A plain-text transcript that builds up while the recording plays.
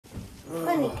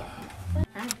Funny guy.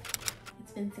 Hi.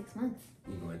 It's been 6 months.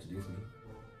 You gonna introduce me?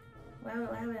 Why would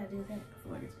I do that? I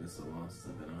feel like it's been so long since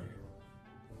I've been on here.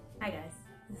 Hi guys.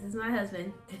 This is my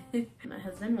husband. My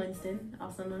husband Winston,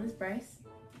 also known as Bryce.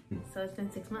 So it's been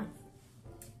 6 months.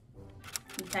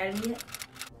 You tired of me yet?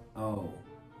 Oh.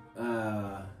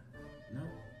 No.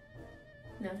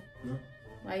 No. No.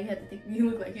 Why you had to think? You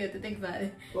look like you had to think about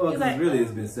it. Well, Like, really, it's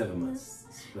been 7 months.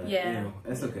 But, yeah. You know,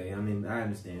 that's okay. I mean, I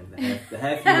understand. The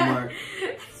half year mark,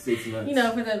 6 months. You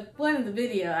know, for the point of the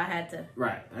video, I had to.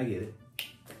 Right. I get it.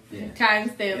 Yeah.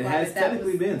 Timestamp. It has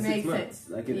technically been 6 months. Sense.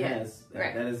 Like it has.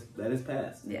 Right. That is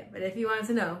passed. Yeah, but if you wanted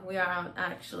to know, we are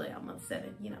actually on month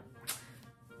 7. You know,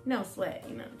 no sweat.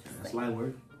 You know, just That's like, light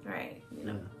work. right. You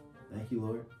know. Yeah. Thank you,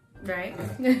 Lord. Right.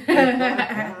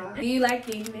 Do you like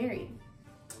being married?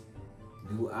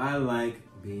 Do I like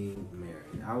being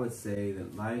married? I would say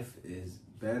that life is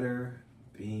better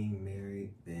being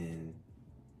married than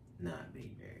not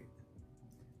being married.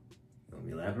 You want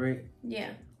me to elaborate?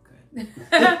 Yeah. Okay.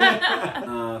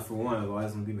 For one, I've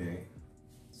always wanted to be married.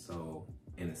 So,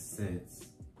 in a sense,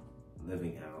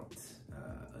 living out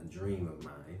a dream of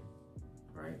mine,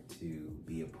 right? To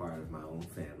be a part of my own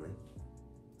family.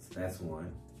 So that's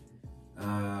one.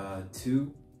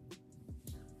 2,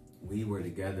 we were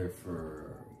together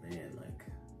for, man, like,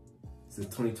 since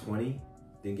 2020.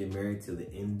 Didn't get married till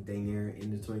the end of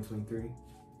 2023.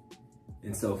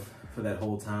 And so for that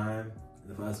whole time,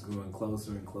 of us growing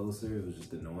closer and closer, it was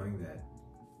just annoying that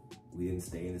we didn't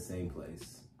stay in the same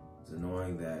place. It's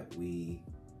annoying that we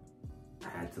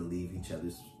had to leave each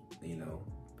other's, you know,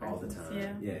 all the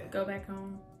time. Yeah. Go back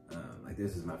home. Like,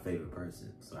 this is my favorite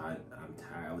person. So I'm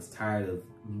tired. I was tired of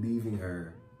leaving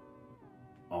her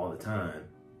all the time.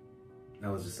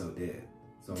 That was just so dead.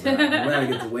 So I'm glad I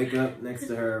get to wake up next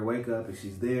to her, wake up and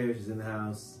she's there, she's in the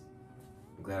house.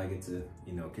 I'm glad I get to,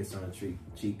 you know, kiss her on the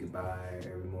cheek goodbye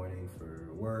every morning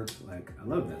for work. Like, I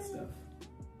love that stuff.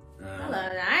 I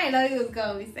love it. I didn't know you was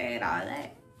going to be saying all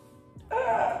that.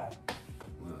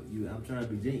 Well, I'm trying to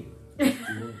be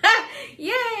genuine.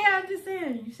 Yeah, I'm just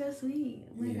saying. You're so sweet.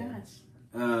 Oh my gosh.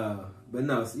 But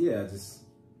no, so yeah,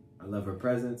 I love her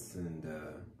presence and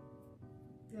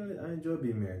yeah, I enjoy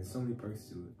being married. There's so many perks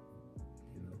to it.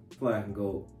 You know, I feel like I can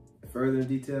go further in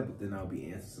detail, but then I'll be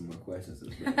answering some more questions as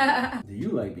well. Do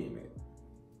you like being married?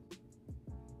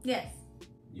 Yes.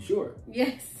 You sure?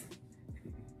 Yes.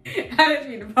 I didn't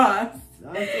mean to pause.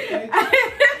 No, it's okay.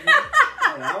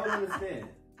 I would understand.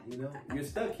 You know, you're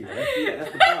stuck here.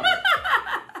 That's the problem.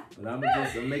 But I'm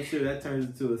gonna make sure that turns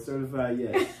into a certified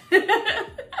yes.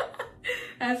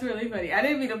 That's really funny. I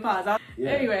didn't mean to pause.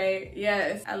 Yeah. Anyway,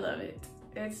 yes, I love it.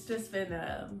 It's just been,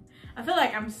 I feel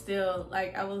like I'm still,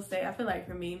 like, I will say, I feel like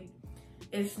for me,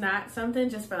 it's not something,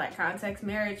 just for like context,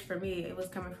 marriage for me, it was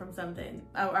coming from something,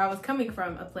 I was coming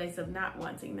from a place of not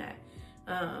wanting that.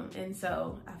 And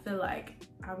so I feel like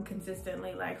I'm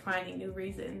consistently like finding new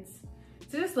reasons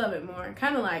to just love it more.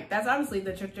 Kind of like, that's honestly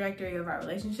the trajectory of our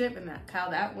relationship and how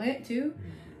that went too.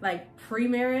 Like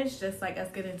pre-marriage, just like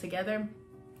us getting together.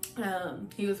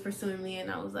 He was pursuing me and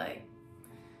I was like,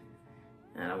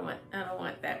 I don't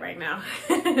want that right now.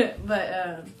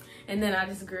 But, and then I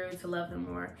just grew to love him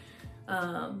more.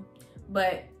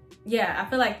 But yeah, I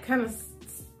feel like kind of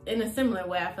in a similar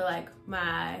way, I feel like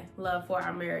my love for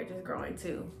our marriage is growing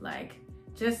too. Like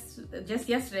just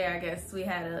yesterday, I guess we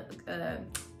had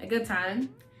a good time.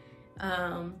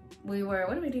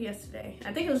 What did we do yesterday?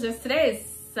 I think it was just, today is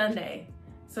Sunday.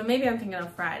 So maybe I'm thinking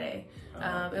of Friday.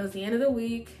 It was the end of the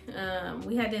week.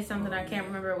 We had did something, I can't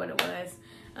remember what it was.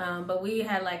 But we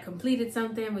had like completed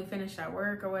something, we finished our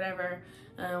work or whatever.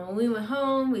 When we went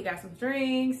home, we got some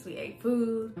drinks, we ate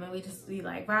food, and we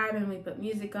like vibing, we put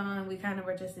music on. We kind of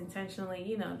were just intentionally,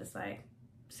 you know, just like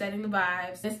setting the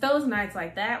vibes. It's those nights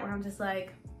like that where I'm just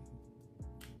like,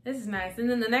 this is nice. And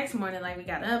then the next morning, like we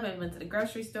got up and went to the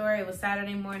grocery store. It was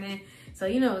Saturday morning. So,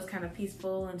 you know, it was kind of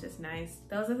peaceful and just nice.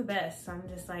 Those are the best. So I'm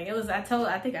just like,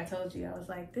 I think I told you, I was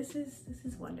like, this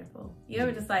is wonderful. You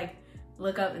ever just like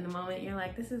look up in the moment, you're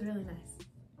like, this is really nice.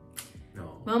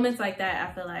 No. Moments like that,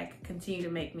 I feel like continue to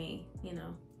make me, you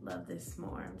know, love this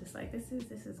more. I'm just like, this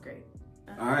is great.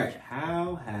 All right.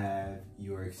 How have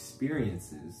your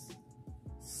experiences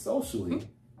socially?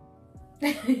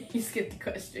 You skipped the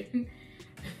question.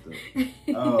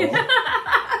 Oh.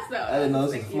 So, I didn't know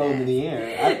this was floating in the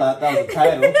air. I thought that was the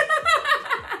title.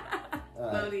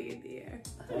 Floating in the air.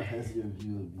 That's your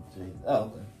view of the change.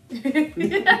 Oh,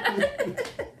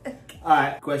 okay. All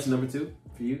right. Question number 2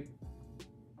 for you.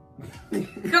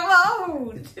 Come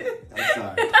on. I'm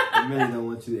sorry. I really don't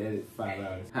want you to edit 5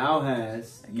 hours. How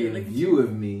has your view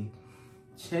of me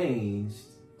changed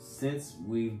since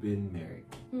we've been married?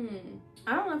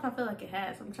 I feel like it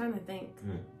has. I'm trying to think,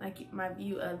 like my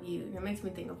view of you. It makes me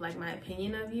think of like my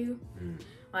opinion of you.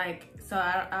 Like, so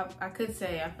I could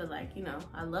say I feel like, you know,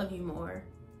 I love you more.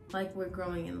 Like we're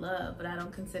growing in love, but I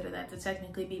don't consider that to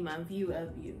technically be my view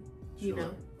of you. You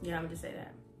know? Yeah, I'm gonna just say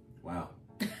that. Wow.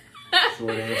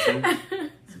 Short answer.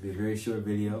 This will be a very short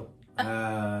video.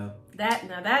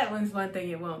 That one's one thing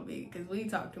it won't be, because we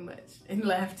talk too much and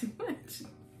laugh too much.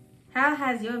 How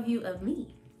has your view of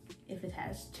me, if it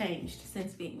has, changed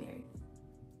since being married?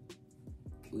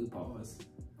 Can we pause?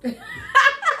 It's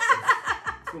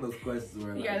one of those questions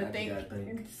where you like, gotta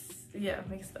think. Yeah,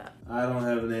 make it stop. I don't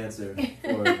have an answer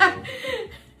for it.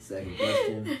 Second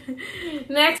question.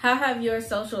 Next, how have your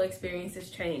social experiences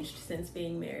changed since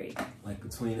being married? Like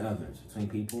between others, between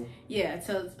people? Yeah,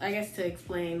 so I guess to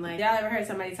explain, like, y'all ever heard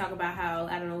somebody talk about how,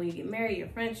 I don't know, when you get married, your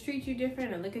friends treat you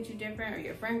different or look at you different, or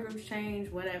your friend groups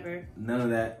change, whatever? None of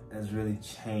that has really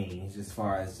changed as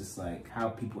far as just like how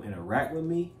people interact with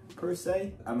me, per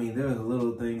se. I mean, there's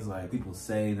little things like people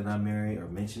say that I'm married or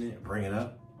mention it, bring it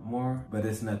up more, but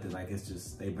it's nothing like, it's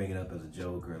just they bring it up as a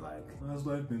joke or like, how's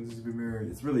life been since you've been married?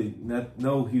 It's really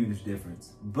no huge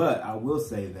difference. But I will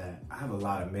say that I have a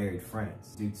lot of married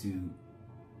friends due to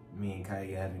me and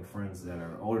Kaya having friends that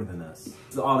are older than us.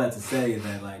 So all that to say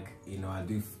that, like, you know, I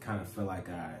do kind of feel like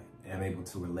I am able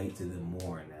to relate to them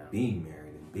more now. Being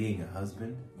married and being a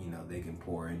husband, you know, they can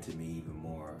pour into me even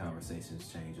more.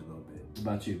 Conversations change a little bit. What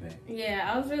about you, babe?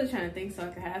 Yeah, I was really trying to think so I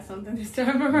could have something this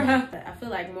time around. But I feel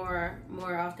like more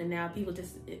often now, people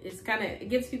just, it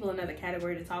gives people another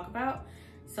category to talk about.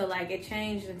 So like it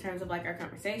changed in terms of like our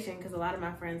conversation, because a lot of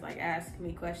my friends like ask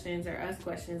me questions, or us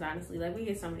questions, honestly. Like we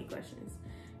get so many questions.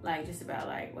 Like just about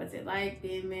like, what's it like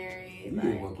being married? You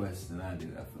get more questions than I do,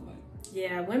 I feel like.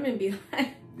 Yeah, women be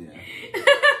like, yeah.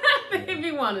 they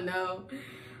be want to know,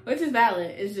 which is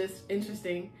valid. It's just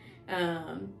interesting.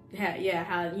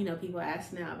 How, you know, people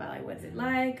ask now about like, what's it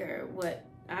like, or what,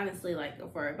 honestly, like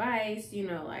for advice, you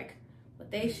know, like what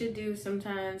they should do.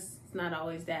 Sometimes it's not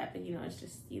always that, but you know, it's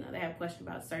just, you know, they have questions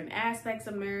about certain aspects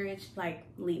of marriage, like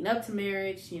leading up to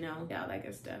marriage, you know, all that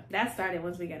good stuff. That started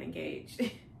once we got engaged.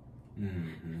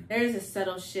 There's a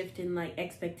subtle shift in like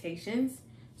expectations.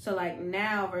 So like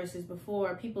now versus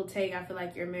before, people take, I feel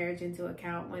like, your marriage into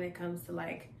account when it comes to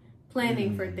like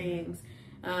planning for things.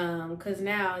 Cause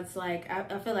now it's like,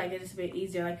 I feel like it's a bit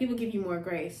easier. Like people give you more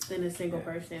grace than a single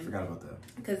person. I forgot about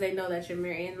that. Because they know that you're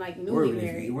married and like newly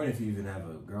married. Or if you even have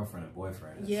a girlfriend or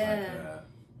boyfriend. It's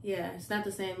yeah, it's not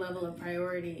the same level of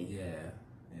priority.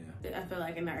 Yeah. I feel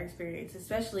like in our experience,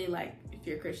 especially like if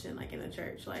you're Christian, like in the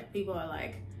church, like people are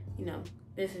like, you know,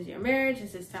 this is your marriage.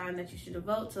 This is time that you should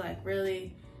devote to like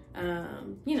really,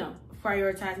 you know,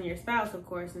 prioritizing your spouse, of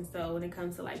course. And so when it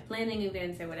comes to like planning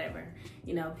events or whatever,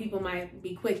 you know, people might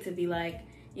be quick to be like,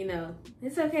 you know,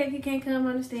 it's okay if you can't come,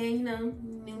 understand, you know,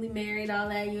 newly married, all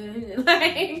that, you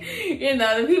like, you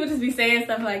know, the people just be saying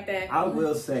stuff like that. I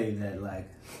will say that like,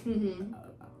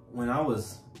 when I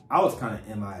was kind of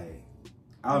MIA.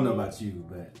 I don't know about you,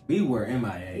 but we were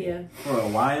MIA for a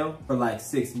while, for like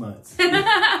 6 months.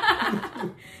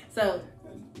 So,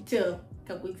 chill, a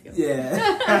couple weeks ago.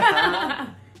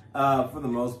 Yeah. For the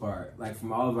most part, like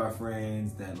from all of our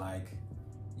friends that like,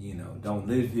 you know, don't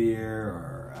live here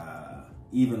or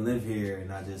even live here,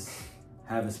 and I just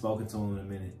haven't spoken to them in a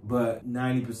minute. But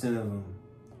 90% of them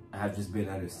have just been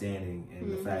understanding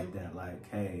in the fact that like,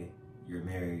 hey, you're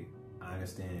married. I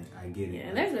understand. I get it. Yeah,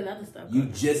 and there's been other stuff. You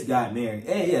just got married.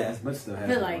 Yeah, that's much stuff. I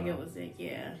feel like it was like,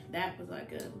 that was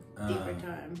like a deeper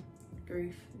time.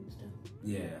 Grief and stuff.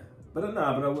 Yeah. But but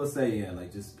I will say,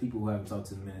 like just people who haven't talked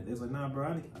to in a minute, they're like, nah, bro,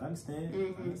 I understand.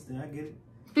 I understand. I get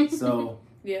it. So,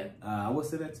 I will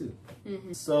say that too.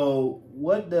 So,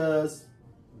 what does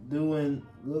doing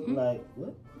look like?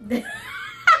 What?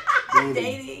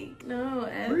 Dating? No.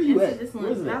 Where are you at? This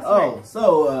one.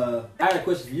 So, I had a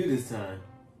question for you this time.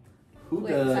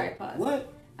 Sorry, pause.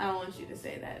 What? I don't want you to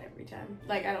say that every time.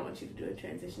 Like, I don't want you to do a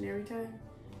transition every time.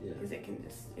 Yeah. Because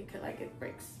it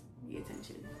breaks the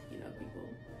attention, you know, people.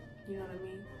 You know what I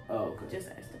mean? Oh, okay. Just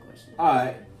ask the question. All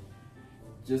right.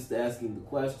 Just asking the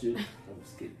question. I'm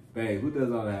just kidding. Babe, who does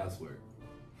all the housework?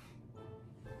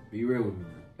 Be real with me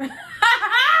now.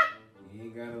 You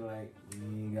ain't gotta like. I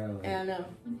don't know.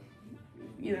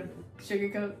 You know,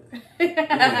 sugarcoat.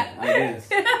 Yeah, I guess.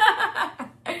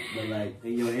 But like,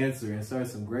 in your answer, insert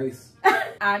some grace.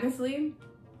 Honestly,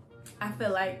 I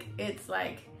feel like it's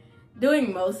like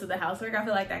doing most of the housework. I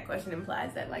feel like that question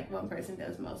implies that like one person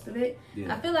does most of it.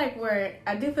 Yeah. I feel like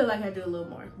I do feel like I do a little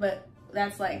more, but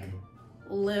that's like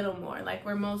little more. Like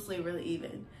we're mostly really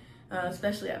even,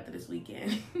 especially after this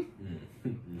weekend.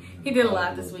 He did a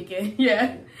lot this weekend.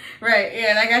 Yeah, right.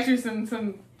 Yeah, and I got you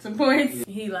some supports. Yeah.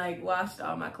 He like washed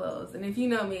all my clothes. And if you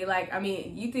know me, like, I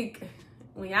mean, you think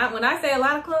when I say a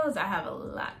lot of clothes, I have a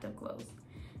lot of clothes.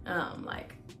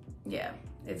 Like, yeah,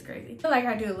 it's crazy. I feel like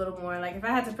I do a little more. Like if I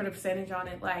had to put a percentage on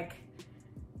it, like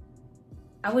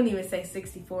I wouldn't even say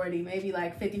 60-40, maybe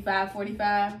like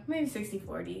 55-45, maybe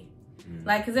 60-40.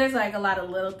 Like, cause there's like a lot of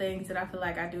little things that I feel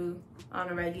like I do on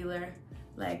a regular.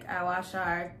 Like I wash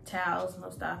our towels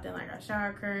most often, like our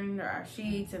shower curtain or our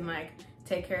sheets, and like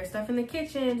take care of stuff in the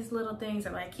kitchen, just little things.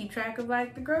 I like keep track of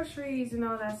like the groceries and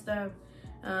all that stuff.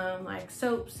 Like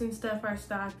soaps and stuff are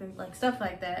stocked and like stuff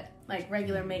like that, like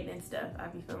regular maintenance stuff. I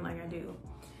be feeling like I do.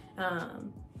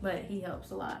 But he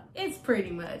helps a lot. It's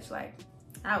pretty much like,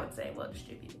 I would say well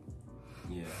distributed.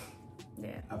 Yeah.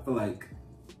 Yeah. I feel like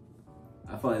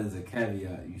there's a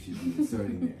caveat you should be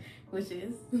inserting there. Which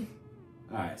is?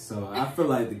 Alright, so I feel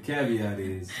like the caveat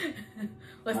is...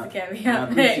 What's the caveat?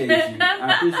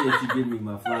 I appreciate you giving me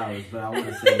my flowers, but I want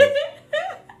to say this.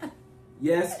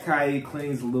 Yes, Kai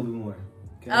cleans a little bit more.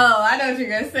 Okay? Oh, I know what you're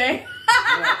going to say.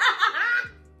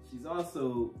 She's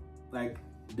also, like,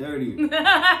 dirtier.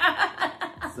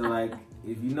 So, like,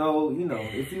 if you know, you know.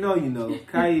 If you know,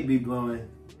 Kai be blowing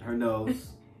her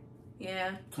nose.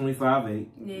 Yeah. 25/8,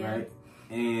 yeah. Right?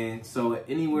 And so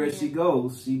anywhere she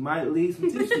goes, she might leave some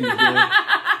tissues there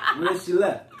where she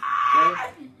left.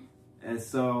 Okay? And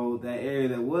so that area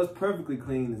that was perfectly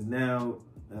clean is now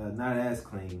not as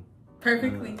clean.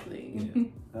 Perfectly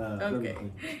clean. Yeah.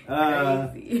 Okay.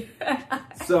 Crazy.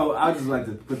 So I just like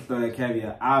to throw that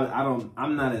caveat.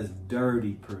 I'm not as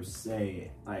dirty per se,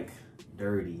 like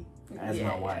dirty as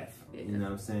my wife. Yeah. You know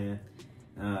what I'm saying?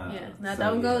 Yeah. Now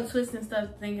don't go twisting stuff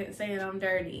saying I'm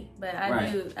dirty. But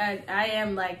I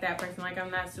am like that person. Like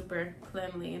I'm not super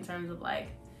cleanly in terms of like,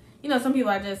 you know, some people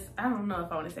I don't know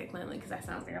if I want to say cleanly because that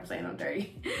sounds like I'm saying I'm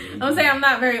dirty. I'm saying I'm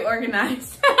not very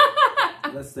organized.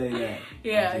 Let's say that.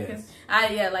 Yeah, because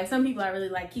like some people I really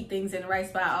like keep things in the right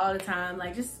spot all the time.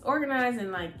 Like just organized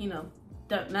and like, you know,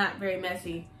 not very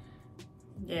messy.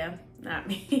 Yeah, not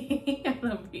me. I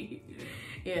love me.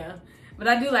 Yeah. But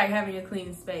I do like having a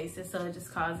clean space, and so it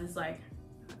just causes like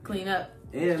clean up.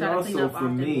 And also for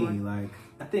me, like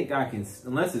I think I can,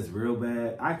 unless it's real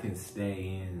bad, I can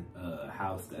stay in a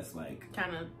house that's like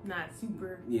kind of not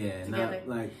super together. Not,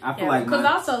 like I feel like my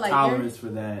also, like, tolerance for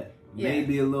that may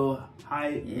be a little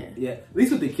high. Yeah, at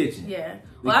least with the kitchen. Yeah,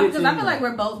 well, because I feel like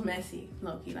we're both messy,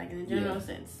 low key, like in a general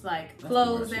sense, like that's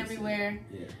clothes everywhere.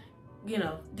 Yeah, you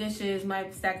know, dishes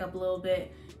might stack up a little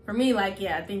bit. For me, like,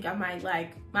 yeah, I think I might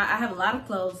like, I have a lot of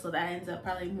clothes, so that ends up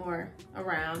probably more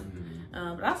around.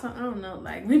 But also, I don't know,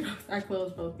 like, our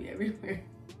clothes both be everywhere.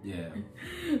 Yeah.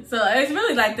 So it's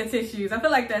really like the tissues. I feel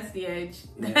like that's the edge.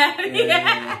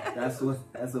 Yeah. That's what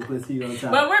puts you on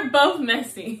top. But we're both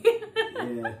messy.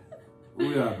 Yeah.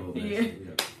 We are both messy.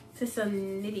 Yeah. To some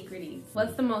nitty gritties.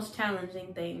 What's the most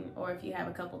challenging thing, or if you have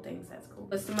a couple things, that's cool.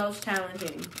 What's the most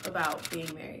challenging about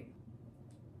being married?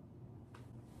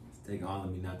 Taking all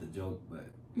of me not to joke, but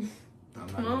I'm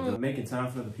not gonna joke. Making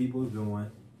time for other people has been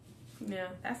one. Yeah,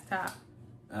 that's top.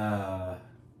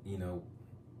 You know,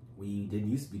 we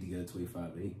didn't used to be together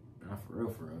 25/8. Not for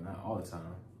real, not all the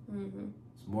time.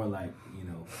 It's more like, you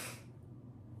know,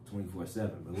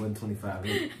 24/7, but it wasn't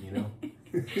 25/8, you know?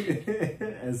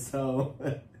 And so,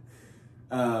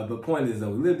 but point is though,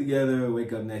 we live together,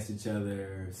 wake up next to each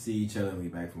other, see each other when we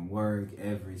back from work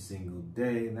every single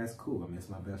day, and that's cool. I mean, it's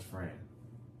my best friend.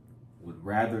 Would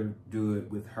rather do it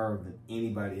with her than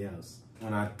anybody else.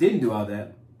 When I didn't do all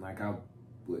that, like I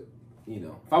would, you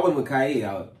know, if I wasn't with Kai,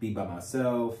 I would be by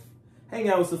myself, hang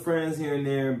out with some friends here and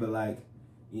there, but like,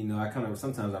 you know,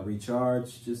 sometimes I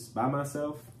recharge just by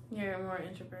myself. You're more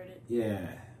introverted.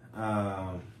 Yeah.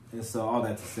 And so all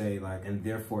that to say, like, and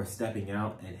therefore stepping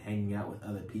out and hanging out with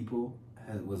other people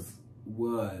was,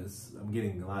 I'm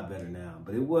getting a lot better now,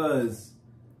 but it was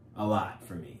a lot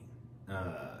for me.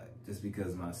 Just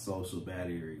because my social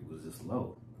battery was just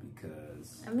low.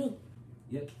 Because me.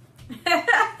 Yep.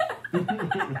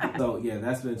 So yeah,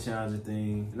 that's been a challenging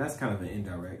thing, and that's kind of an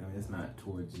indirect. I mean, it's not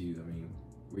towards you. I mean,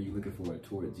 were you looking for a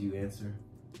towards you answer,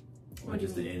 or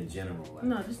just in general? Like?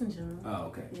 No, just in general. Oh,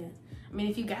 okay. Yeah. I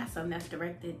mean, if you got something that's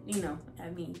directed, you know,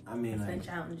 I mean, it's like, been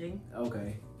challenging.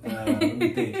 Okay. Let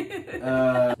me think.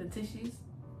 The tissues.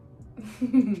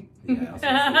 Yeah,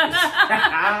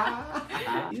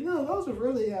 you know, those are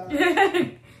really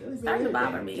starting to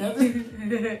bother me. I'm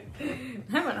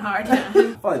having a hard time. I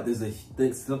feel like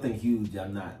there's something huge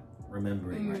I'm not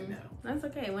remembering right now. That's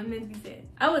okay. One needs to be said.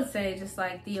 I would say just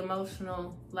like the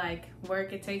emotional like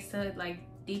work it takes to like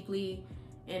deeply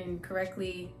and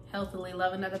correctly, healthily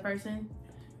love another person,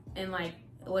 and like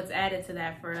what's added to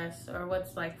that for us, or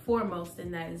what's like foremost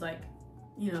in that is like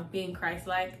you know, being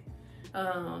Christ-like.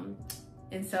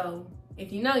 And so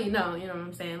if you know, you know what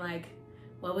I'm saying? Like,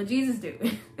 what would Jesus do?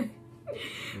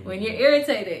 When you're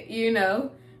irritated, you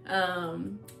know,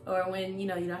 or when, you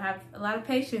know, you don't have a lot of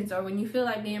patience, or when you feel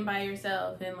like being by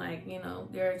yourself and like, you know,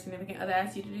 your significant other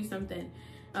asks you to do something.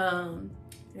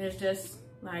 There's just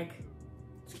like,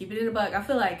 just keep it in a buck. I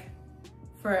feel like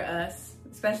for us,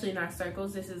 especially in our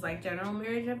circles, this is like general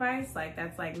marriage advice. Like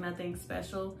that's like nothing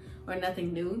special or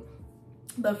nothing new.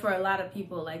 But for a lot of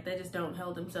people, like they just don't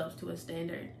hold themselves to a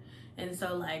standard. And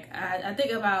so like, I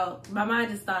think about, my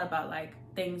mind just thought about like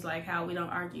things like how we don't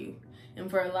argue. And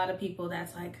for a lot of people,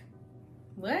 that's like,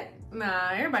 what? Nah,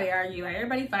 everybody argue, like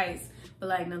everybody fights. But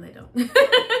like, no, they don't.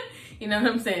 You know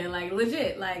what I'm saying? Like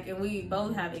legit, like, and we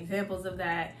both have examples of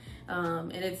that.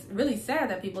 And it's really sad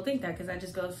that people think that, because that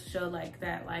just goes to show like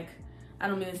that, like, I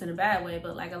don't mean this in a bad way,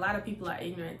 but like a lot of people are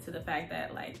ignorant to the fact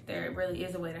that like there really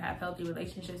is a way to have healthy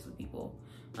relationships with people.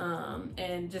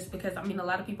 And just because, I mean, a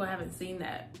lot of people haven't seen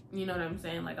that, you know what I'm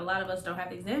saying? Like a lot of us don't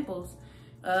have examples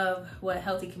of what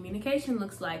healthy communication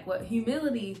looks like, what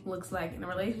humility looks like in a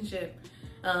relationship.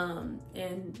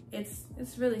 And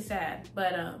it's really sad,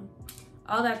 but,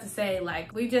 all that to say,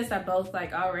 like, we just are both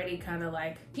like already kind of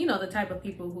like, you know, the type of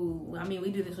people who, I mean, we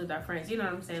do this with our friends, you know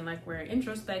what I'm saying? Like we're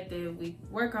introspective, we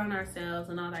work on ourselves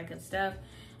and all that good stuff.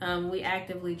 We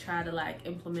actively try to like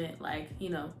implement like, you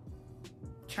know,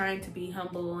 trying to be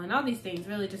humble and all these things,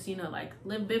 really just, you know, like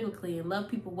live biblically and love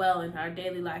people well in our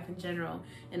daily life in general.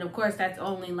 And of course that's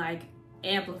only like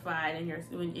amplified in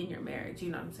your marriage,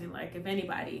 you know what I'm saying? Like if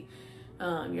anybody,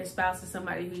 your spouse is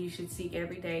somebody who you should seek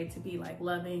every day to be like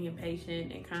loving and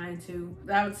patient and kind to.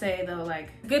 I would say though,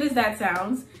 like good as that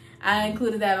sounds, I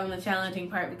included that on the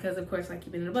challenging part because of course, like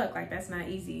keeping in the book, like that's not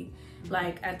easy.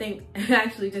 Like I think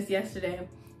actually just yesterday,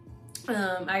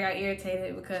 I got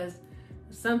irritated because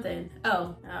something,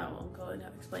 oh, I won't go into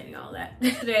explaining all that.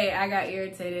 Today I got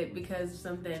irritated because of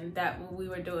something that we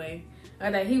were doing, or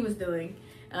that he was doing.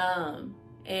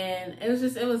 And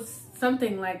it was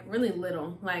something like really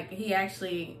little. Like he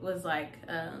actually was like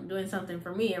doing something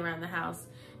for me around the house,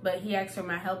 but he asked for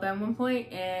my help at one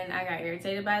point and I got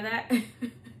irritated by that.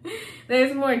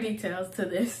 There's more details to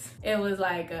this. It was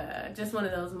like just one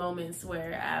of those moments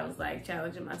where I was like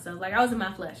challenging myself. Like I was in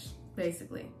my flesh,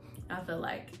 basically, I feel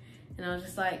like. And I was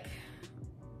just like,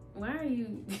 why are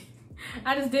you,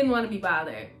 I just didn't want to be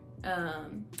bothered.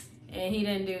 And he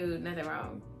didn't do nothing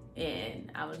wrong.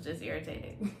 And I was just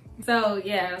irritated. So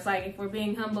yeah, it's like if we're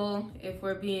being humble, if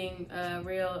we're being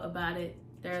real about it,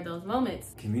 there are those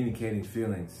moments. Communicating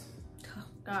feelings. Oh,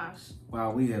 gosh.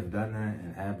 While we have done that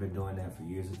and have been doing that for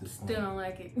years at this point. Still don't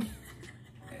like it.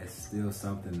 It's still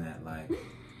something that like,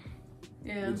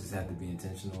 yeah, we just have to be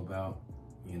intentional about,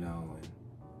 you know.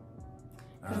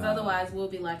 Because otherwise we'll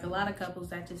be like a lot of couples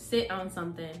that just sit on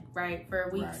something, right,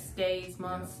 for weeks, right, days,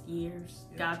 months, years,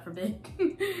 God forbid,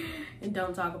 and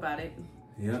don't talk about it.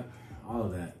 Yep, all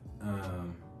of that.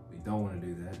 We don't want to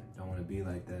do that. Don't want to be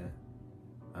like that.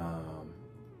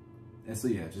 And so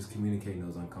yeah, just communicating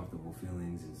those uncomfortable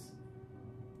feelings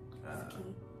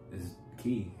is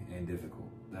key and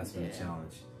difficult. That's been a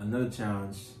challenge. Another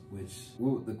challenge, which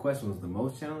the question was the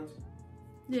most challenge.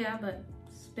 Yeah, but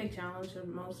it's a big challenge, or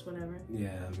most whatever.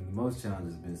 Yeah, I mean the most challenge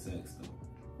has been sex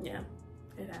though. Yeah,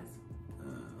 it has.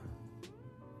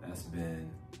 That's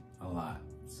been a lot.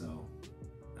 So.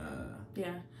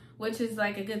 Yeah, which is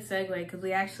like a good segue because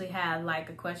we actually had like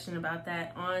a question about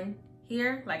that on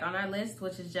here, like on our list,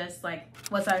 which is just like,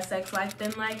 what's our sex life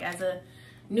been like as a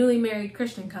newly married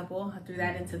Christian couple? I threw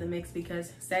that into the mix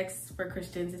because sex for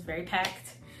Christians is very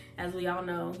packed. As we all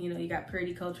know, you know, you got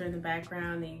purity culture in the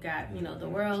background, and you got, you know, the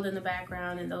world in the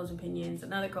background and those opinions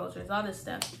and other cultures, all this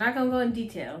stuff. I'm not gonna go in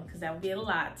detail because that would be a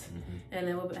lot. And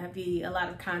it would have to be a lot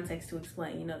of context to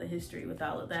explain, you know, the history with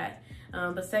all of that.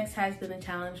 But sex has been a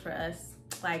challenge for us,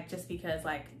 like, just because,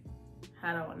 like,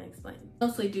 how do I want to explain?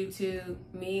 Mostly due to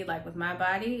me, like, with my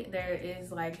body,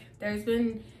 there's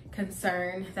been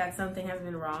concern that something has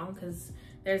been wrong because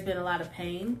there's been a lot of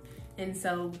pain. And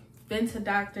so, been to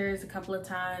doctors a couple of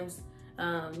times,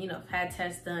 you know, had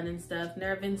tests done and stuff. And there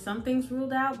have been some things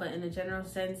ruled out, but in a general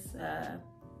sense,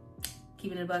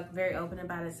 keeping it buck, very open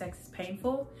about it, sex is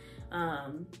painful.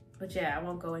 But yeah, I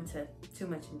won't go into too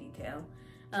much in detail.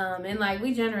 And like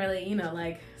we generally, you know,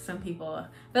 like some people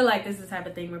feel like this is the type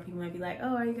of thing where people might be like,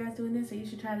 oh, are you guys doing this? Or you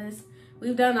should try this.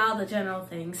 We've done all the general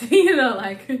things, you know,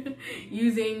 like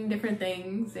using different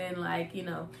things and like, you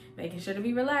know, making sure to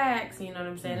be relaxed, you know what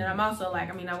I'm saying? And I'm also like,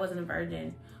 I mean, I wasn't a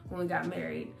virgin when we got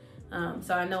married.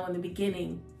 So I know in the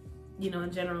beginning, you know,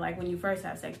 in general, like when you first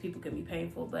have sex, people can be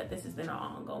painful, but this has been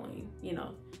all ongoing, you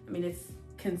know. I mean, it's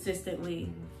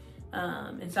consistently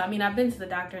And so, I mean, I've been to the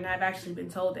doctor and I've actually been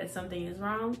told that something is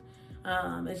wrong.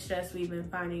 It's just we've been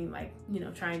finding, like, you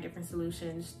know, trying different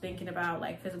solutions, thinking about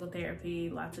like physical therapy,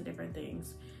 lots of different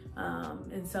things.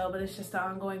 And so, but it's just an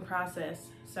ongoing process.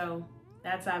 So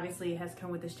that's obviously has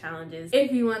come with its challenges.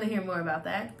 If you want to hear more about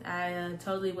that, I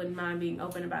totally wouldn't mind being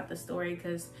open about the story,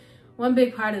 because one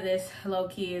big part of this, low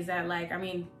key, is that, like, I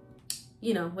mean,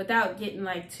 you know, without getting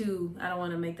like too, I don't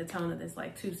want to make the tone of this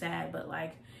like too sad, but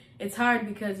like, it's hard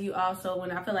because you also,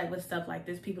 when I feel like with stuff like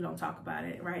this, people don't talk about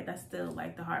it, right? That's still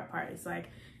like the hard part. It's like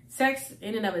sex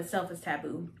in and of itself is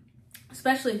taboo,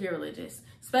 especially if you're religious,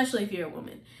 especially if you're a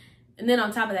woman. And then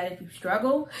on top of that, if you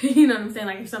struggle, you know what I'm saying?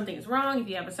 Like if something is wrong, if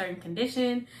you have a certain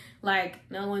condition, like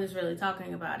no one is really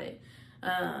talking about it.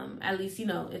 At least, you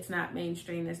know, it's not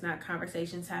mainstream. There's not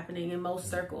conversations happening in most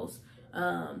circles.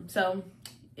 So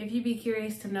if you'd be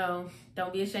curious to know,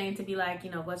 don't be ashamed to be like,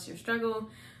 you know, what's your struggle?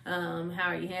 How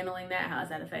are you handling that? How is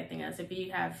that affecting us? If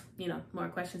you have, you know, more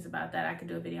questions about that, I could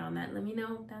do a video on that. Let me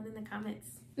know down in the comments.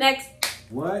 Next.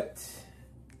 What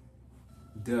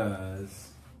does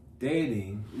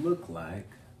dating look like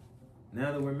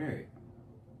now that we're married?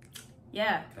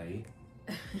 Yeah. Okay.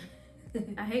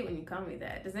 I hate when you call me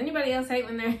that. Does anybody else hate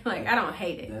when they're like, I don't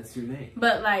hate it. That's your name.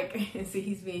 But like, see,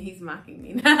 he's mocking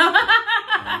me now.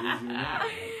 That is your name.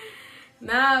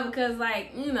 Nah, because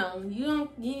like, you know,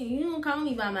 you don't call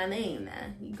me by my name now.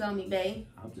 You call me babe.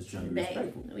 I'm just trying to be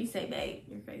respectful. We say babe.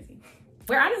 You're crazy.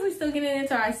 We're honestly still getting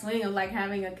into our swing of like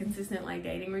having a consistent like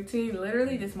dating routine.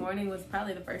 Literally this morning was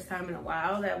probably the first time in a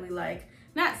while that we like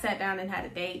not sat down and had a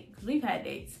date, because we've had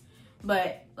dates.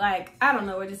 But like, I don't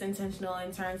know, we're just intentional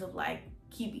in terms of like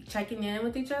keep checking in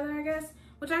with each other, I guess.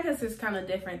 Which I guess is kind of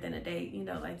different than a date, you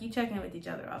know, like you check in with each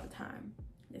other all the time.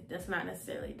 That's not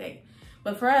necessarily a date.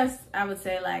 But for us, I would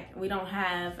say like we don't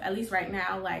have, at least right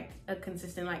now, like a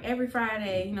consistent like every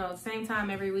Friday, you know, same time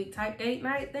every week type date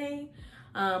night thing.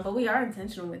 But we are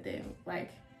intentional with it. Like,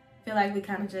 I feel like we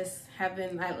kind of just have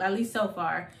been, like, at least so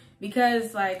far,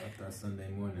 because like. I thought Sunday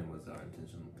morning was our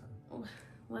intentional time.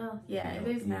 Well, yeah, it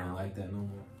is you now. You don't like that no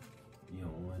more? You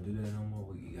don't want to do that no more?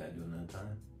 Well, you got to do another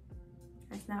time?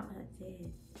 That's not what I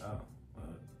said. Oh,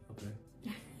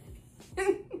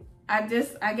 okay. I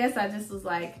guess I just was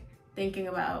like thinking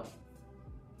about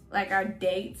like our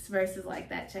dates versus like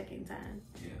that check-in time.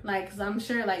 Yeah. Like, cause I'm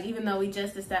sure like, even though we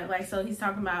just established, like, so he's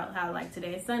talking about how like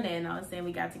today is Sunday and I was saying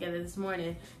we got together this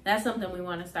morning. That's something we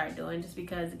want to start doing, just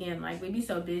because again, like we be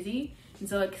so busy. And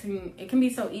so it can be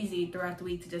so easy throughout the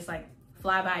week to just like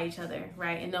fly by each other,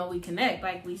 right? And know we connect,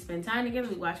 like we spend time together,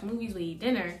 we watch movies, we eat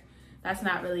dinner. That's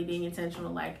not really being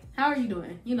intentional. Like, how are you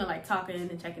doing? You know, like talking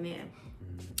and checking in.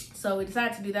 So we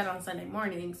decided to do that on Sunday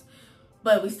mornings,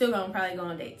 but we still gonna probably go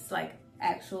on dates, like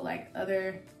actual, like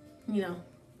other, you know,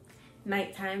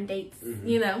 nighttime dates,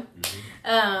 you know?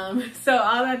 So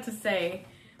all that to say,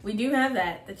 we do have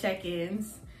that, the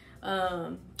check-ins.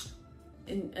 And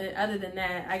other than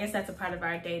that, I guess that's a part of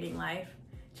our dating life,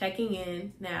 checking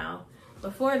in now.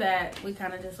 Before that, we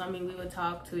kind of just, I mean, we would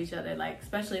talk to each other, like,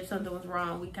 especially if something was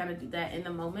wrong, we kind of do that in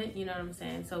the moment, you know what I'm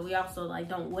saying? So we also, like,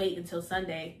 don't wait until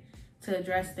Sunday to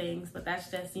address things, but that's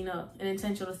just, you know, an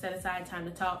intentional to set aside time to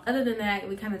talk. Other than that,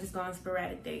 we kind of just go on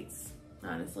sporadic dates,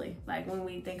 honestly. Like, when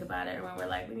we think about it, or when we're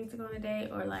like, we need to go on a date,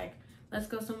 or like, let's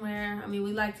go somewhere. I mean,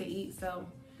 we like to eat, so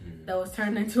those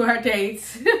turn into our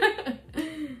dates. I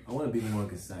want to be more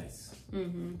concise. I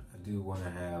do want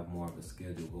to have more of a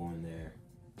schedule going there.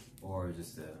 Or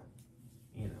just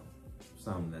you know,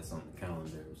 something that's on the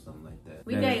calendar or something like that.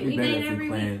 We date every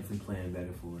week. If we plan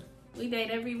better for it. We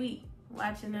date every week,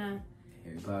 watching Harry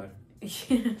Potter.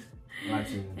 Yeah.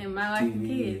 Watching and My Life with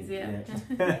Kids, yeah.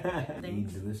 Eating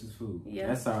delicious food.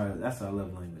 Yeah. That's our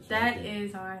love language. That right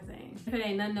is our thing. If it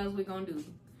ain't nothing else we're gonna do,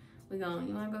 you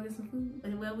wanna go get some food?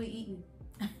 Well, we eating.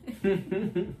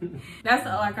 That's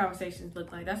all our conversations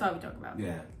look like. That's all we talk about.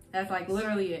 Yeah. That's like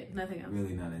literally it. Nothing else.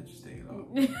 Really not interesting at all.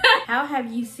 How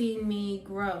have you seen me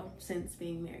grow since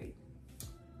being married?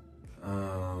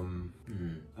 I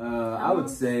would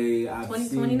say I've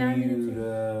seen you.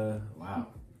 Wow.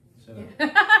 Shut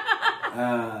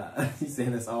up. You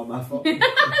saying that's all my fault?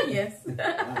 Yes.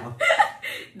 Wow.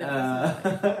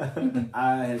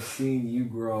 I have seen you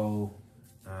grow,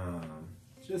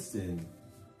 just in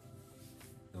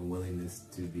the willingness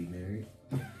to be married.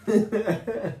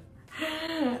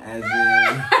 As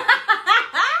in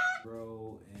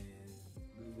grow and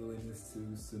the willingness to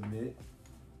submit.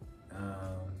 I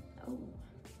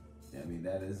mean,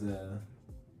 that is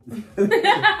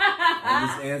I'm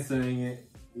just answering it,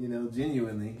 you know,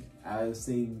 genuinely. I've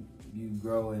seen you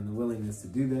grow in the willingness to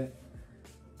do that.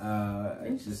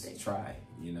 Just try,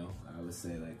 you know. I would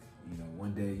say, like, you know,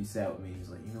 one day you sat with me, he's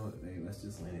like, you know what, babe, let's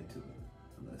just lean into it.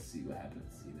 Let's see what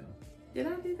happens, you know. Did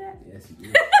I do that? Yes, you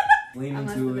did. Lean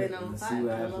into it and see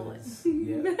what happens.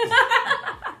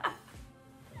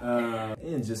 Yeah.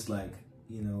 And just like,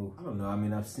 you know, I don't know. I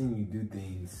mean, I've seen you do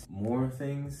more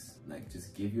things, like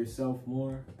just give yourself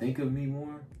more, think of me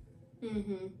more.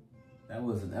 Mm-hmm. That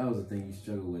was a thing you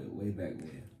struggled with way back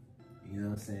when. You know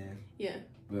what I'm saying? Yeah.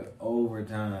 But over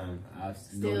time, I've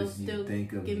noticed you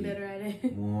think of getting me better at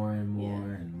it. more and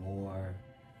more and more.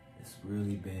 It's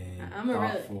really been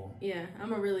thoughtful.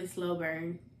 I'm a really slow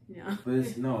burn. Yeah.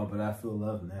 But but I feel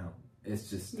love now. It's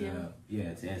just to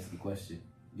answer the question.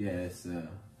 Yes,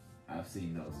 I've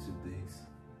seen those two things.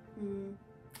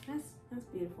 That's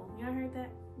beautiful. Y'all heard that?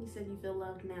 You said you feel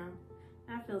loved now.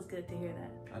 That feels good to hear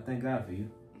that. I thank God for you.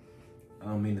 I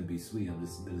don't mean to be sweet. I'm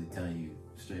just literally telling you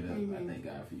straight up. I thank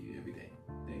God for you every day,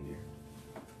 day here.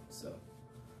 So,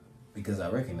 because I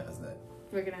recognize that.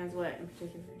 Recognize what in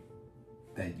particular?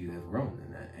 That you have grown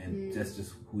in that, and just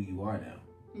who you are now.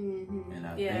 And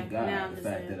I thank God the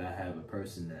fact that I have a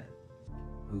person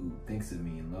who thinks of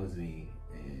me and loves me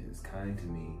and is kind to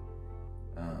me.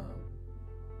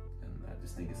 And I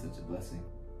just think it's such a blessing.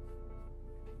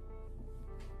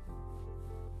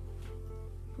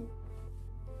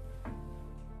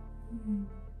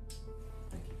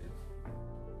 Thank you, babe.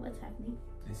 What's happening?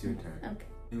 It's your turn. Okay.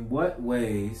 In what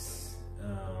ways,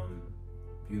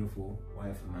 beautiful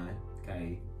wife of mine,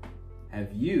 Kai,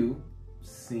 have you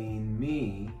seen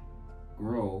me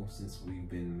grow since we've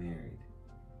been married?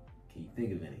 Can you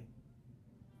think of any?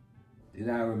 Did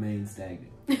I remain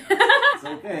stagnant? It's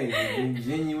okay. It's being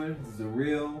genuine. This is a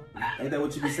real. Ain't that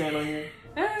what you be saying on here?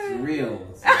 It's real.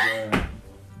 It's a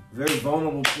very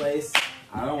vulnerable place.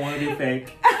 I don't want to be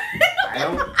fake.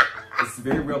 It's a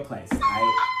very real place.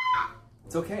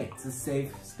 It's okay. It's a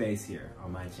safe space here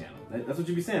on my channel. That's what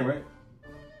you be saying, right?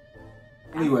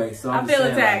 Anyway, so I feel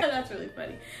attacked. That's really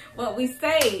funny. What we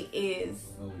say is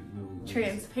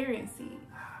transparency.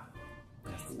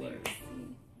 That's the word.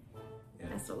 Yeah.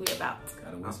 That's what we're about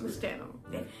on this channel.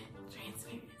 Right.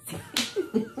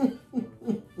 Transparency.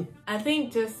 I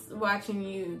think just watching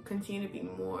you continue to be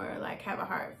more like have a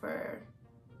heart for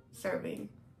serving,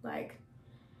 like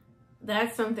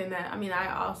that's something that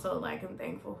I also like am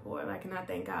thankful for, like, and I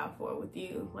thank God for with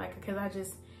you, like,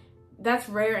 because that's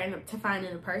rare to find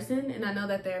in a person. And I know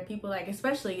that there are people, like,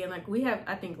 especially, and like we have,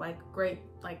 I think, like great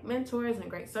like mentors and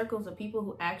great circles of people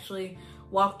who actually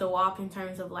walk the walk in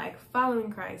terms of like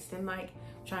following Christ and like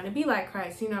trying to be like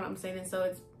Christ, you know what I'm saying? And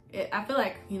so I feel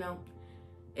like, you know,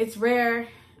 it's rare.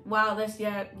 While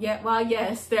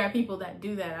yes, there are people that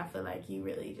do that, I feel like you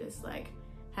really just like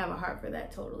have a heart for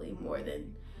that totally more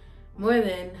than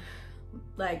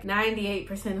like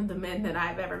 98% of the men that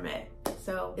I've ever met.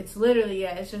 So it's literally,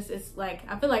 it's like,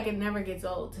 I feel like it never gets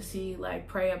old to see you like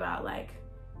pray about like,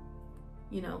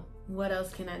 you know, what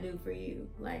else can I do for you?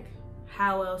 Like,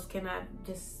 how else can I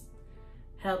just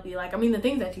help you? Like, the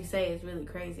things that you say is really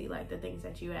crazy. Like the things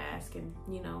that you ask and,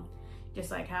 you know,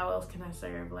 just like, how else can I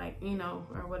serve? Like, you know,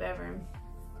 or whatever.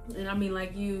 And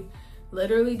like you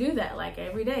literally do that like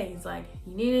every day. It's like,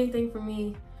 you need anything from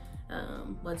me?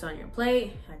 What's on your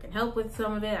plate? I can help with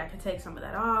some of it. I can take some of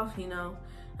that off, you know.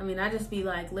 I just be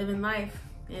like living life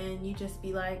and you just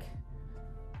be like,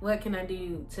 what can I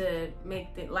do to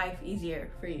make the life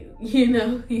easier for you? You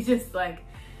know, you just like,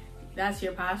 that's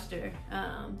your posture.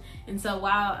 And so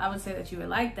while I would say that you were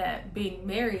like that being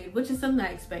married, which is something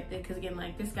I expected, because again,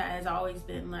 like this guy has always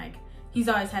been like, he's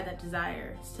always had that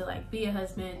desire to like be a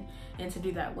husband and to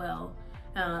do that well.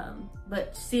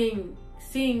 But seeing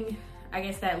I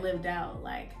guess that lived out,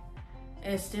 like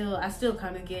I still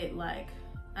kind of get like,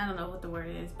 I don't know what the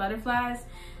word is, butterflies.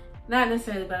 Not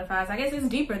necessarily butterflies. I guess it's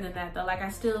deeper than that though. Like I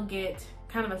still get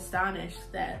kind of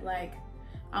astonished that like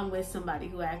I'm with somebody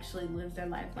who actually lives their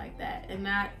life like that, and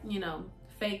not, you know,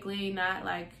 fakely, not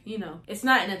like, you know, it's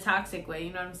not in a toxic way,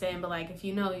 you know what I'm saying? But like, if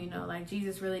you know, you know, like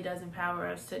Jesus really does empower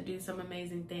us to do some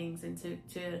amazing things and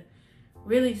to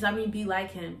really just, be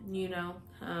like him, you know?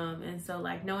 And so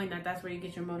like knowing that that's where you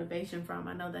get your motivation from,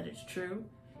 I know that it's true,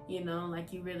 you know,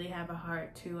 like you really have a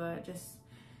heart to just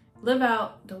live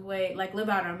out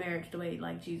our marriage the way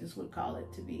like Jesus would call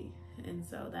it to be. And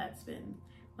so that's been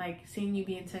like seeing you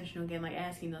be intentional again, like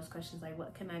asking those questions, like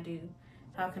what can I do?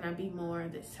 How can I be more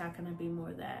of this? How can I be more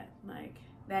of that? Like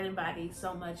that embodies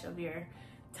so much of your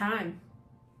time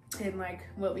and like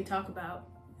what we talk about.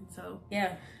 And so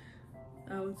yeah,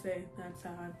 I would say that's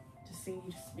how I've just seen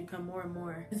you just become more and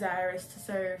more desirous to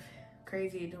serve.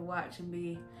 Crazy to watch and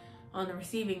be on the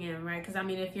receiving end, right? Because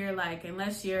if you're like,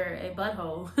 unless you're a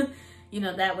butthole, you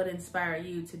know, that would inspire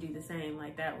you to do the same.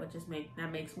 Like that would just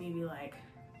makes me be like,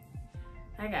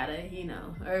 I gotta, you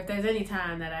know, or if there's any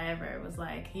time that I ever was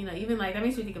like, you know, even like, that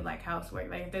makes me think of like housework.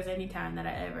 Like if there's any time that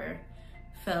I ever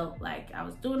felt like I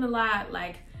was doing a lot,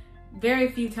 like very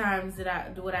few times would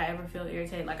I ever feel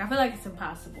irritated. Like I feel like it's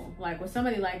impossible. Like with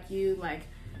somebody like you, like,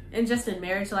 and just in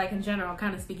marriage, like in general,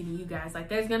 kind of speaking to you guys, like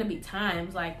there's gonna be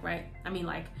times, like, right, I mean,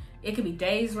 like it could be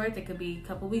days worth, it could be a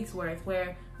couple weeks worth,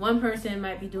 where one person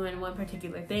might be doing one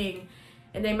particular thing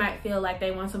and they might feel like they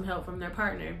want some help from their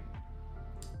partner.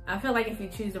 I feel like if you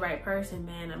choose the right person,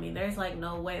 man, I mean, there's like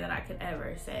no way that I could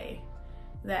ever say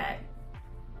that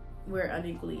we're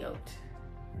unequally yoked.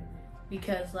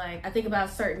 Because like, I think about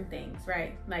certain things,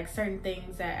 right? Like certain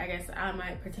things that I guess I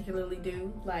might particularly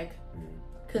do, like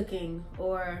cooking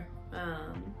or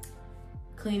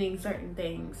cleaning certain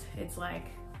things. It's like,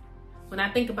 when I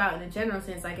think about it in a general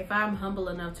sense, like if I'm humble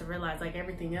enough to realize like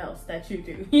everything else that you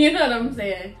do, you know what I'm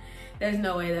saying? There's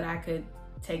no way that I could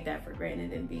take that for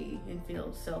granted and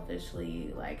feel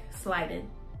selfishly like slighted,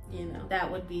 you know?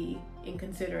 That would be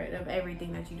inconsiderate of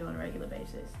everything that you do on a regular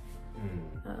basis.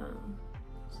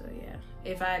 So yeah,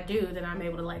 if I do, then I'm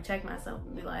able to like check myself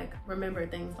and be like, remember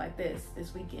things like this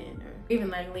weekend, or even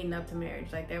like leading up to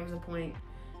marriage. Like there was a point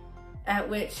at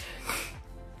which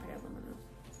I got one of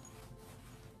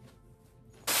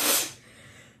those.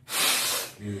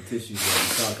 These are tissues that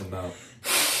we're talking about.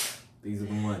 These are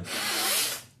the ones.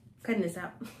 Cutting this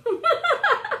out.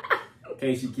 In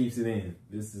case she keeps it in,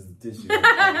 this is the tissue. This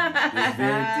is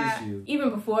very tissue. Even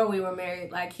before we were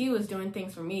married, like he was doing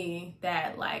things for me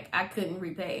that like I couldn't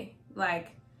repay. Like,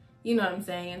 you know what I'm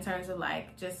saying? In terms of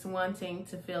like just wanting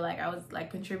to feel like I was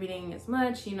like contributing as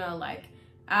much, you know, like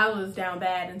I was down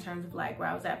bad in terms of like where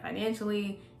I was at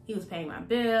financially. He was paying my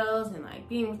bills and like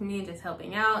being with me and just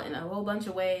helping out in a whole bunch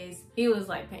of ways. He was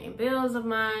like paying bills of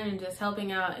mine and just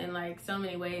helping out in like so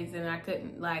many ways, and I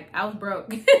couldn't, like I was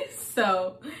broke.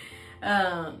 So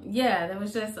yeah, there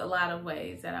was just a lot of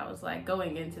ways that I was like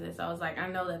going into this. I was like, I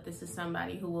know that this is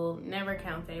somebody who will never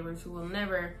count favors, who will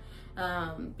never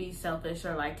be selfish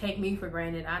or like take me for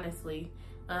granted, honestly.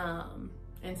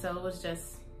 And so it was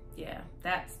just, yeah,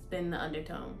 that's been the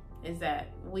undertone, is that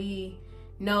we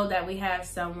know that we have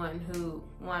someone who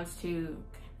wants to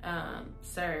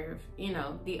serve, you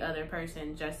know, the other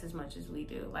person just as much as we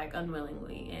do, like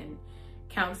unwillingly, and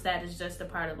counts that as just a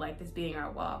part of like this being our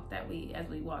walk, that we, as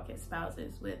we walk as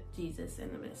spouses with Jesus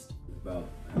in the midst. About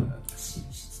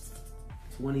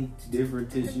 20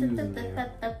 different tissues in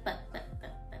there.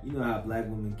 You know how black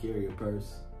women carry a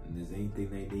purse and there's anything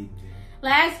they need.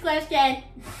 Last question.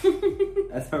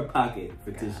 That's her pocket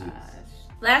for tissues.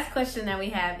 Last question that we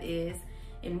have is,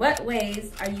 in what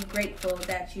ways are you grateful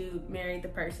that you married the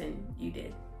person you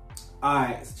did? All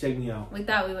right, so check me out. We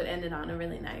thought we would end it on a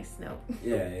really nice note.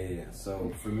 Yeah.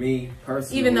 So for me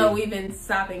personally, even though we've been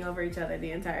sopping over each other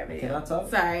the entire video. Can I talk?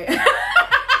 Sorry.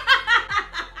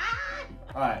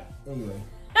 All right. Anyway,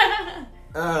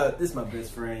 this is my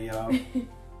best friend, y'all.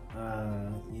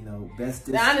 You know,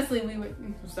 bestest. Honestly,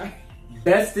 I'm sorry.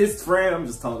 Bestest friend. I'm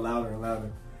just talking louder and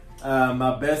louder.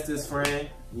 My bestest friend.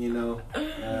 You know,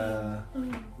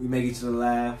 we make each other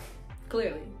laugh.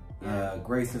 Clearly.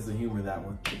 Great sense of humor, that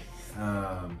one.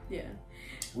 Yeah.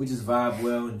 We just vibe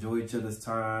well, enjoy each other's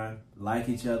time, like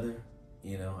each other.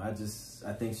 You know, I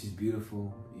think she's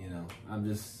beautiful. You know, I'm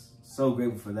just so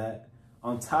grateful for that.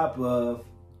 On top of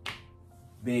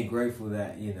being grateful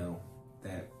that, you know,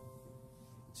 that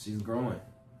she's growing.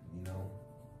 You know,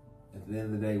 at the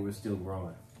end of the day, we're still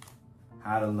growing.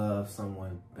 How to love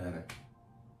someone better.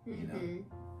 You know,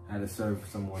 how to serve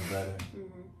someone better.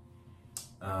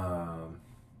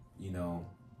 You know,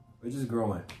 we're just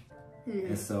growing.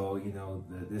 And so, you know,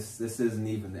 this isn't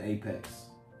even the apex.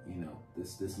 You know,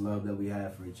 this love that we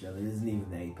have for each other isn't even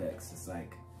the apex. It's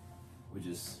like we're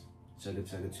just chugga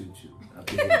chugga choo choo.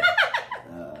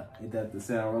 Ain't that the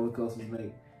sound roller coasters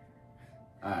make?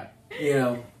 All right, you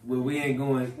know, we ain't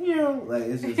going, you know, like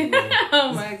it's just.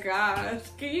 Oh my gosh!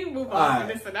 Can you move on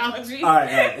to this analogy? All right,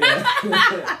 yeah. You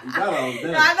thought I was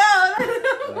done. I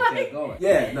know. Okay, going.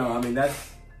 Yeah, no, I mean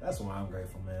that's why I'm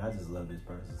grateful, man. I just love this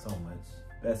person so much.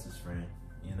 Bestest friend,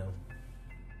 you know.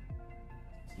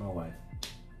 It's my wife.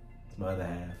 It's my other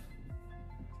half.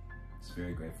 Just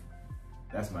very grateful.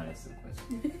 That's my answer to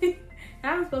the question.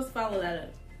 How am I supposed to follow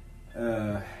that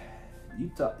up? You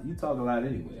talk a lot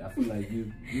anyway. I feel like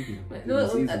you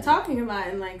can. Talking about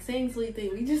and like saying sweet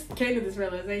things. We just came to this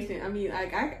realization. I mean,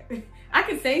 like I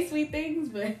could say sweet things,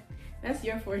 but that's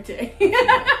your forte. Yeah,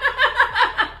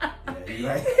 you're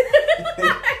right.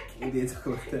 We did talk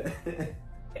about that.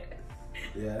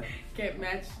 Yeah. Can't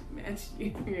match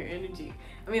your energy.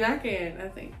 I mean, I can. I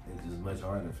think it's just much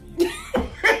harder for you. I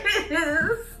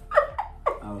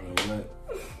don't know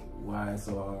why it's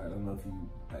so hard. I don't know if you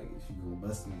gonna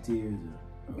bust some tears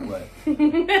or what.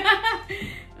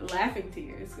 Laughing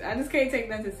tears. I just can't take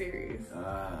nothing serious.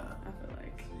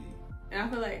 I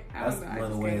feel like I that's don't know.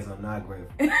 One of the ways I'm not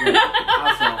grateful.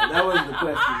 I'm sorry. That wasn't the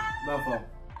question. My fault.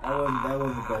 That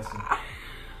wasn't the question.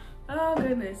 Oh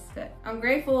goodness. I'm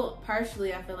grateful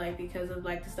partially, I feel like, because of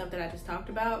like the stuff that I just talked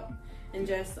about. And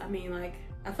just, I mean, like,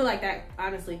 I feel like that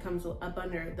honestly comes up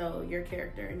under, though, your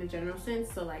character in a general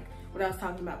sense. So like what I was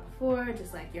talking about before,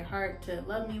 just like your heart to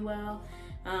love me well.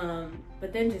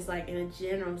 But then just like in a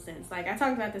general sense, like I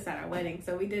talked about this at our wedding.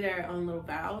 So we did our own little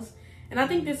vows. And I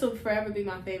think this will forever be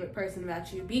my favorite person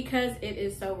about you, because it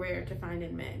is so rare to find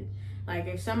in men. Like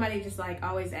if somebody just like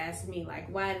always asks me like,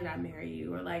 why did I marry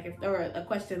you? Or like if there were a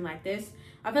question like this,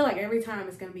 I feel like every time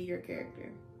it's gonna be your character.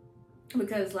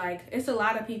 Because like it's a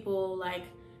lot of people like,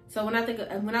 so when I think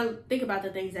about the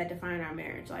things that define our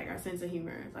marriage, like our sense of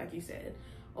humor, like you said,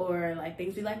 or like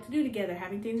things we like to do together,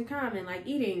 having things in common, like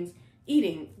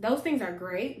eating, those things are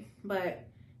great, but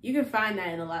you can find that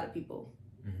in a lot of people.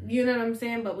 You know what I'm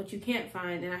saying? But what you can't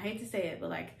find, and I hate to say it, but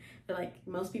like I feel like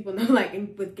most people know, like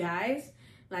with guys,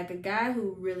 like a guy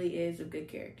who really is a good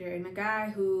character, and a guy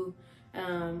who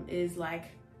is like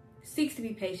seeks to be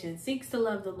patient, seeks to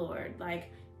love the Lord,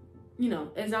 like, you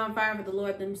know, is on fire for the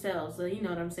Lord themselves. So you know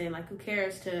what I'm saying? Like who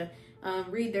cares to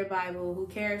read their Bible, who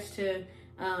cares to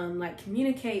like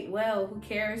communicate well, who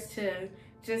cares to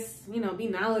just, you know, be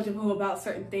knowledgeable about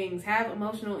certain things, have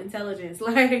emotional intelligence,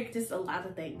 like just a lot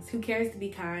of things. Who cares to be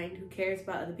kind, who cares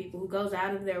about other people, who goes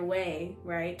out of their way,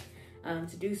 right,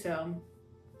 to do so.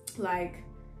 Like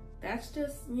that's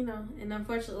just, you know, and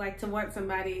unfortunately, like to want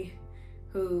somebody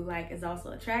who like is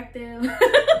also attractive,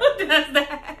 who does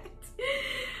that.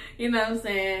 You know what I'm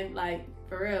saying? Like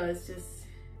for real, it's just,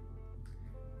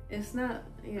 it's not,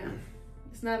 yeah,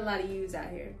 it's not a lot of yous out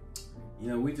here. You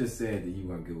know, we just said that you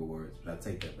weren't good with words, but I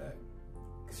take that back.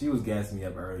 She was gassing me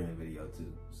up earlier in the video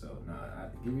too. So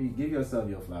give yourself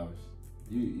your flowers.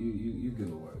 You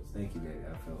good with words. Thank you, baby.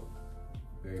 I felt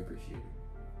very appreciated.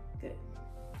 Good.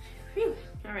 Phew.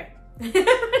 All right.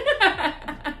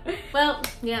 Well,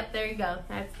 yep, there you go.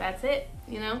 That's it.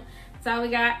 You know, that's all we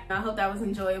got. I hope that was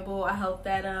enjoyable. I hope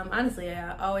that honestly,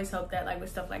 I always hope that like with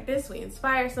stuff like this we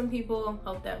inspire some people.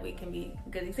 Hope that we can be a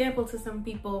good example to some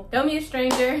people. Don't be a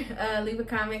stranger. Leave a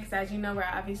comment, because as you know, we're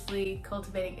obviously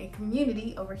cultivating a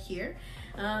community over here.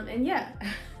 And yeah,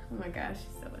 oh my gosh,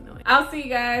 it's so annoying. I'll see you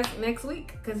guys next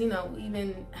week, because you know we've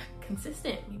been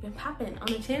consistent, we've been popping on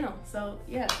the channel. So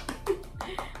yeah.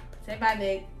 Say bye,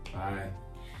 babe. Bye.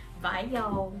 Bye,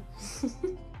 y'all.